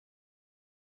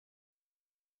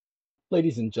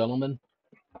Ladies and gentlemen,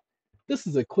 this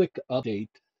is a quick update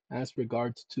as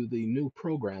regards to the new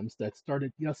programs that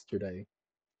started yesterday.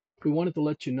 We wanted to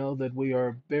let you know that we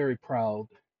are very proud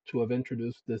to have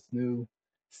introduced this new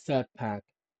set pack.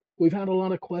 We've had a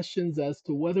lot of questions as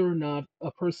to whether or not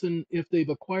a person, if they've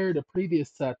acquired a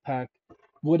previous set pack,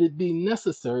 would it be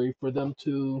necessary for them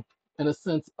to, in a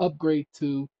sense, upgrade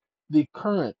to the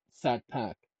current SAT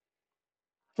pack.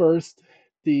 First,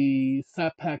 the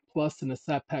SatPack Plus and the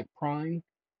SatPack Prime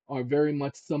are very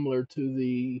much similar to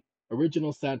the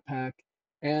original SatPack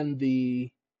and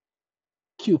the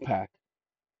QPack.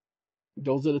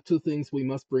 Those are the two things we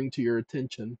must bring to your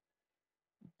attention.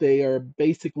 They are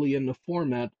basically in the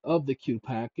format of the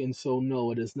QPack, and so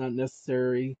no, it is not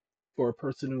necessary for a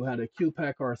person who had a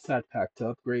QPack or a SatPack to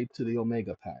upgrade to the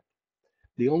Omega Pack.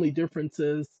 The only difference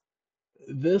is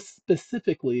this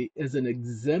specifically is an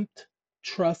exempt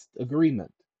trust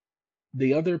agreement.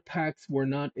 The other packs were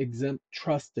not exempt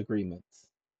trust agreements.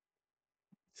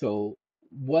 So,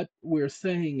 what we're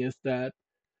saying is that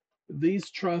these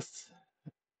trusts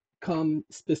come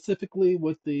specifically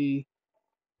with the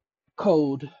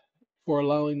code for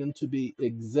allowing them to be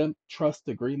exempt trust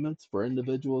agreements for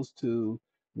individuals to,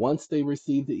 once they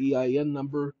receive the EIN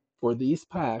number for these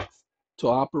packs, to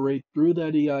operate through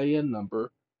that EIN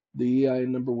number. The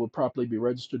EIN number will properly be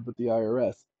registered with the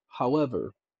IRS.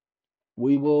 However,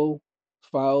 we will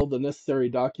file the necessary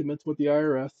documents with the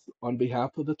IRS on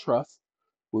behalf of the trust.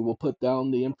 We will put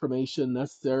down the information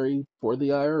necessary for the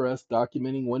IRS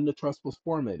documenting when the trust was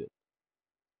formated.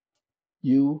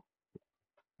 You,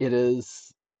 it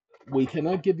is, we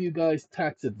cannot give you guys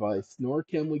tax advice, nor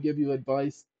can we give you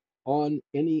advice on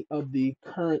any of the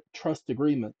current trust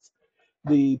agreements.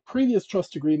 The previous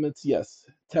trust agreements, yes,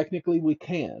 technically we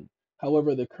can.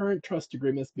 However, the current trust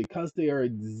agreements, because they are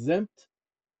exempt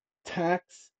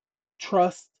tax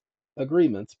trust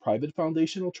agreements, private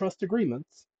foundational trust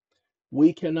agreements,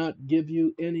 we cannot give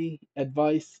you any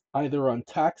advice either on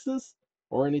taxes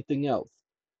or anything else.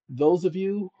 Those of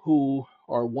you who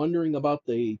are wondering about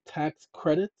the tax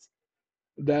credits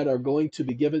that are going to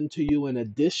be given to you in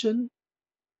addition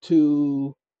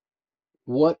to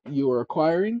what you are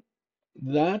acquiring,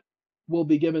 that will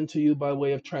be given to you by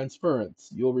way of transference.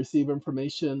 You'll receive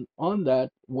information on that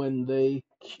when they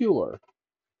cure,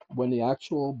 when the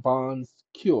actual bonds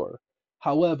cure.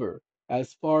 However,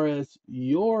 as far as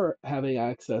your having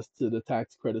access to the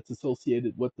tax credits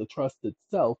associated with the trust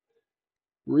itself,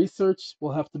 research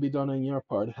will have to be done on your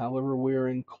part. However, we're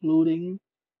including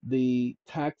the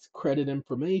tax credit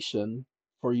information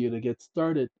for you to get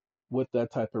started with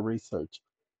that type of research.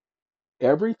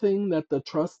 Everything that the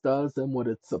trust does and what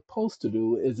it's supposed to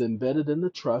do is embedded in the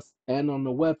trust and on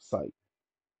the website.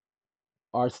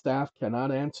 Our staff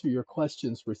cannot answer your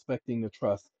questions respecting the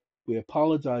trust. We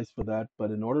apologize for that, but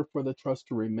in order for the trust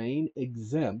to remain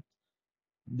exempt,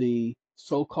 the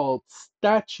so-called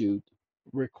statute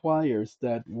requires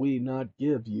that we not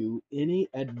give you any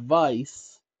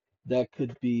advice that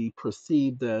could be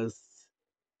perceived as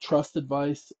trust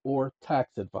advice or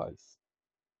tax advice.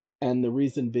 And the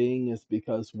reason being is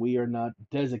because we are not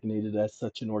designated as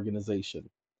such an organization.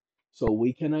 So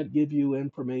we cannot give you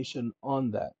information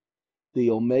on that. The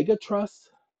Omega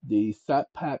Trust, the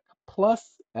SatPack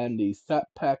Plus, and the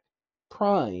SatPack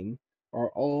Prime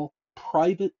are all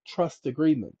private trust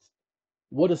agreements.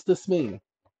 What does this mean?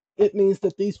 It means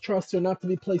that these trusts are not to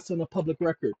be placed on a public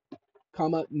record,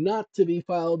 comma, not to be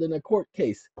filed in a court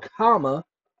case, comma,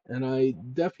 and I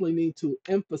definitely need to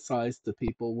emphasize to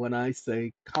people when I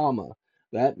say comma.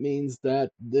 That means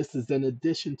that this is in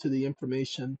addition to the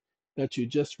information that you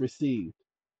just received.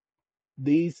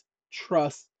 These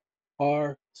trusts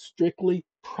are strictly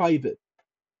private.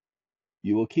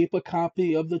 You will keep a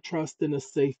copy of the trust in a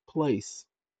safe place.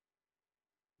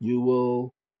 You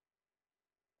will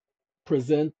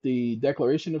present the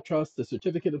declaration of trust, the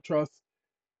certificate of trust,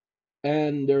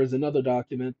 and there is another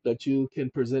document that you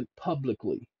can present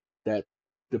publicly that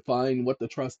define what the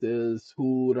trust is,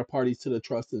 who are parties to the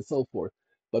trust, and so forth.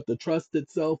 But the trust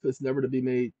itself is never to be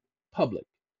made public.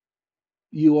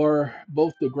 You are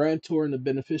both the grantor and the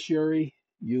beneficiary.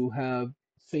 You have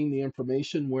seen the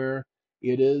information where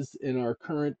it is in our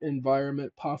current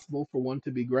environment possible for one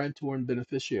to be grantor and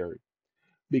beneficiary.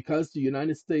 Because the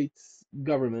United States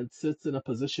government sits in a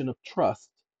position of trust,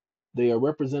 they are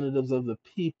representatives of the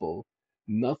people.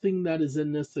 Nothing that is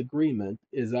in this agreement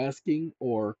is asking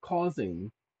or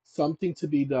causing something to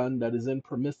be done that is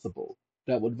impermissible,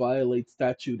 that would violate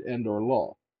statute and or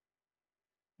law.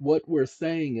 What we're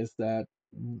saying is that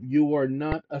you are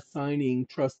not assigning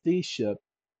trusteeship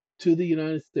to the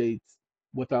United States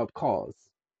without cause.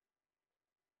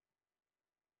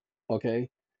 Okay?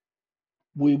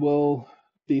 We will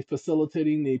be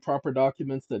facilitating the proper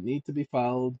documents that need to be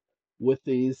filed with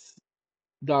these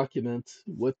documents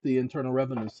with the Internal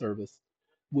Revenue Service.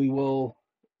 We will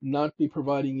not be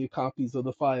providing you copies of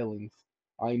the filings.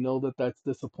 I know that that's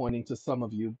disappointing to some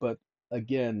of you, but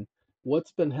again,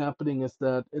 what's been happening is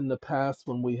that in the past,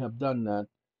 when we have done that,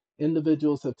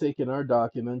 individuals have taken our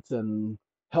documents and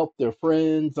helped their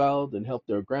friends out and helped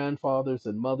their grandfathers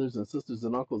and mothers and sisters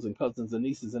and uncles and cousins and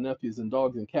nieces and nephews and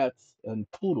dogs and cats and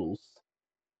poodles.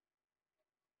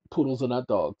 Poodles are not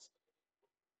dogs.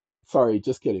 Sorry,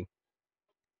 just kidding.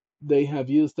 They have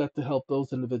used that to help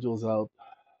those individuals out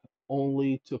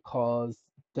only to cause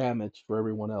damage for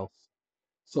everyone else.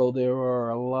 So there are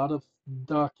a lot of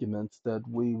documents that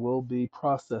we will be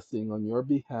processing on your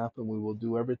behalf, and we will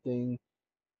do everything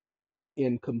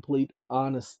in complete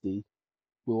honesty.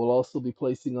 We will also be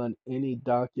placing on any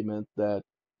document that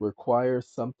requires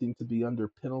something to be under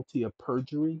penalty of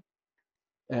perjury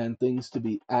and things to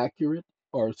be accurate,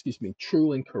 or excuse me,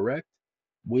 true and correct.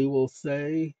 We will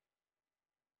say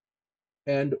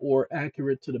and or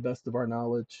accurate to the best of our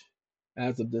knowledge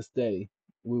as of this day.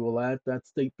 We will add that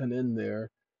statement in there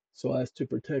so as to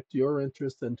protect your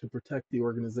interests and to protect the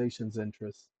organization's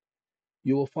interests.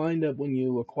 You will find that when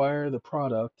you acquire the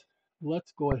product,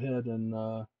 let's go ahead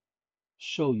and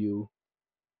show you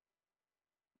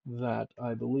that.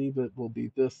 I believe it will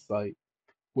be this site.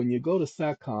 When you go to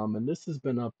Satcomm, and this has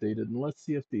been updated, and let's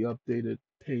see if the updated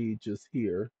page is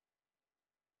here.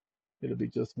 It'll be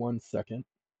just 1 second.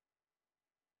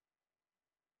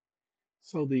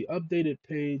 So the updated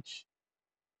page,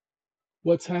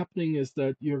 what's happening is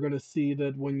that you're going to see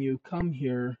that when you come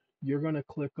here, you're going to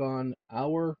click on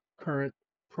our current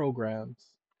programs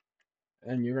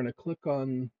and you're going to click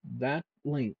on that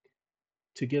link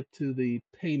to get to the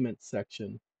payment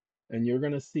section. And you're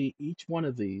going to see each one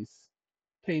of these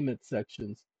payment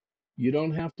sections. You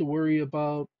don't have to worry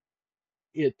about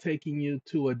it taking you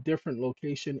to a different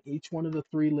location. Each one of the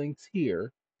three links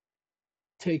here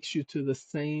takes you to the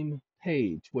same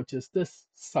page, which is this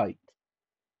site.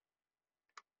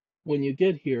 When you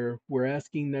get here, we're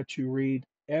asking that you read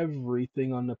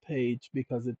everything on the page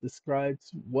because it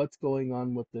describes what's going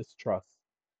on with this trust.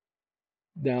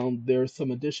 Now, there's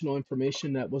some additional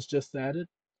information that was just added.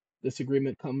 This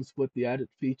agreement comes with the added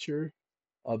feature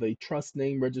of a trust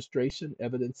name registration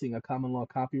evidencing a common law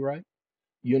copyright,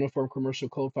 Uniform Commercial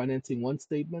Code Financing 1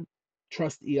 statement,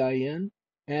 Trust EIN,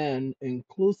 and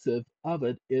inclusive of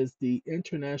it is the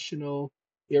International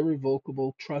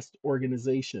Irrevocable Trust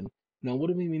Organization. Now, what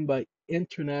do we mean by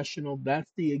international?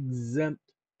 That's the exempt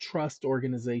trust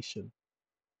organization.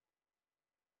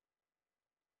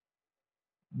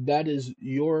 That is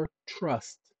your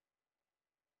trust.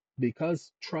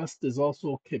 Because trust is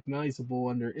also cognizable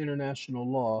under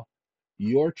international law,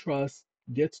 your trust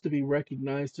gets to be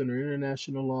recognized under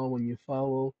international law when you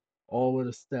follow all of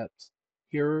the steps.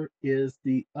 Here is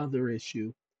the other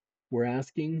issue. We're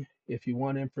asking if you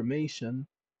want information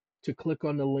to click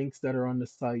on the links that are on the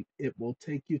site. It will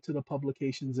take you to the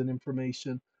publications and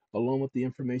information along with the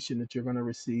information that you're going to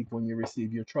receive when you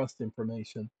receive your trust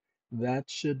information. That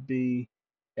should be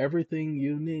everything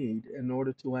you need in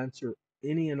order to answer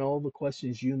any and all the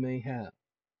questions you may have.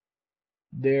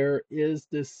 There is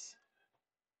this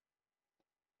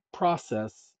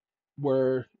process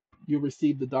where you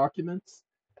receive the documents.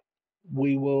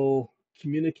 We will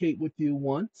communicate with you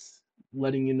once,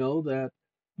 letting you know that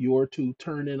you're to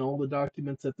turn in all the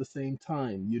documents at the same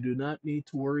time. You do not need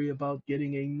to worry about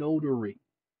getting a notary.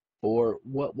 Or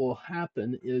what will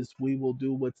happen is we will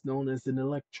do what's known as an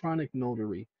electronic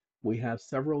notary. We have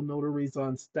several notaries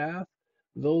on staff.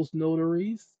 Those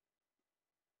notaries,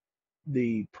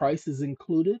 the price is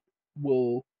included,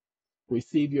 will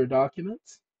receive your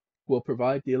documents, will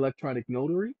provide the electronic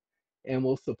notary, and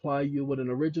will supply you with an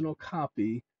original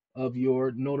copy of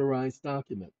your notarized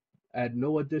document at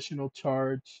no additional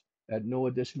charge. At no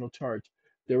additional charge.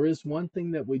 There is one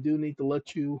thing that we do need to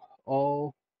let you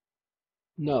all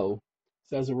know.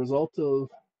 So as a result of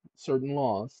certain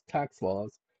laws, tax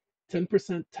laws,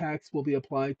 10% tax will be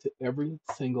applied to every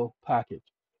single package.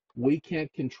 We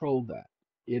can't control that.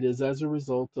 It is as a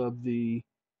result of the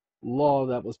law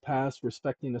that was passed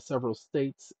respecting the several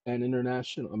states and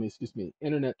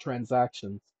internet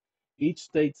transactions. Each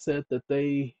state said that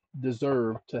they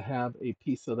deserve to have a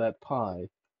piece of that pie.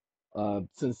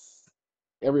 Since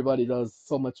everybody does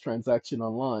so much transaction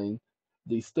online,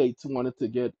 the states wanted to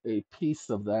get a piece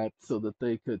of that so that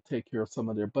they could take care of some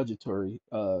of their budgetary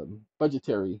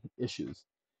issues.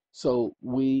 So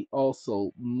we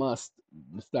also must,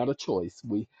 it's not a choice,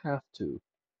 we have to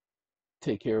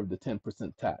take care of the 10%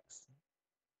 tax.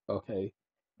 Okay.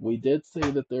 We did say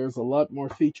that there's a lot more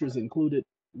features included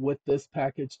with this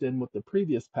package than with the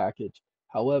previous package.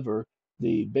 However,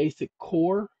 the basic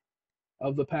core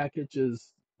of the package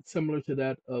is similar to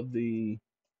that of the,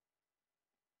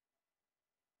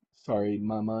 sorry,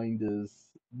 my mind is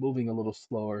moving a little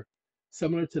slower,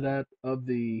 similar to that of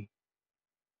the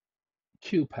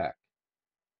Q pack.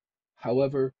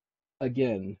 However,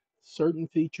 again, certain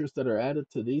features that are added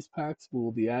to these packs we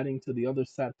will be adding to the other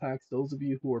SAT packs. Those of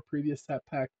you who are previous SAT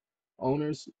pack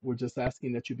owners, we're just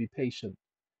asking that you be patient.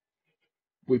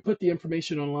 We put the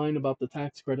information online about the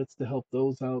tax credits to help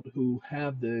those out who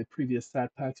have the previous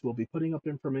SAT packs. We'll be putting up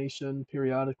information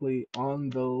periodically on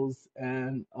those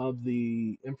and of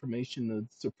the information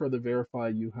to further verify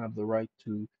you have the right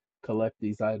to collect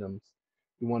these items.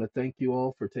 We want to thank you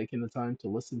all for taking the time to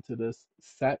listen to this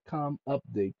Satcom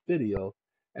update video,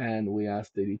 and we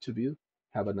ask that each of you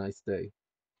have a nice day.